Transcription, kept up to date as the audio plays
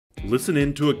Listen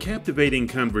in to a captivating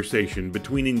conversation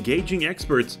between engaging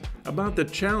experts about the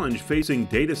challenge facing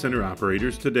data center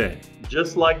operators today.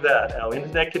 Just like that, our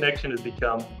internet connection has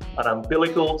become an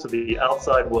umbilical to the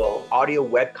outside world. Audio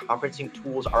web conferencing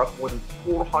tools are up more than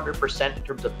 400% in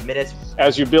terms of minutes.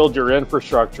 As you build your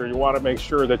infrastructure, you want to make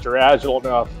sure that you're agile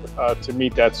enough to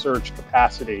meet that surge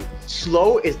capacity.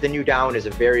 Slow is the new down is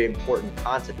a very important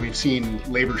concept. We've seen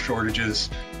labor shortages,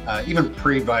 even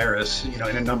pre-virus, in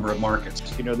a number of markets.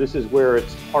 This is where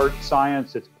it's part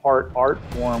science, it's part art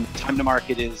form. Time to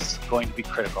market is going to be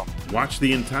critical. Watch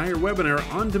the entire webinar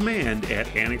on demand at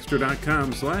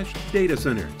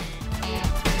anixter.com/datacenter.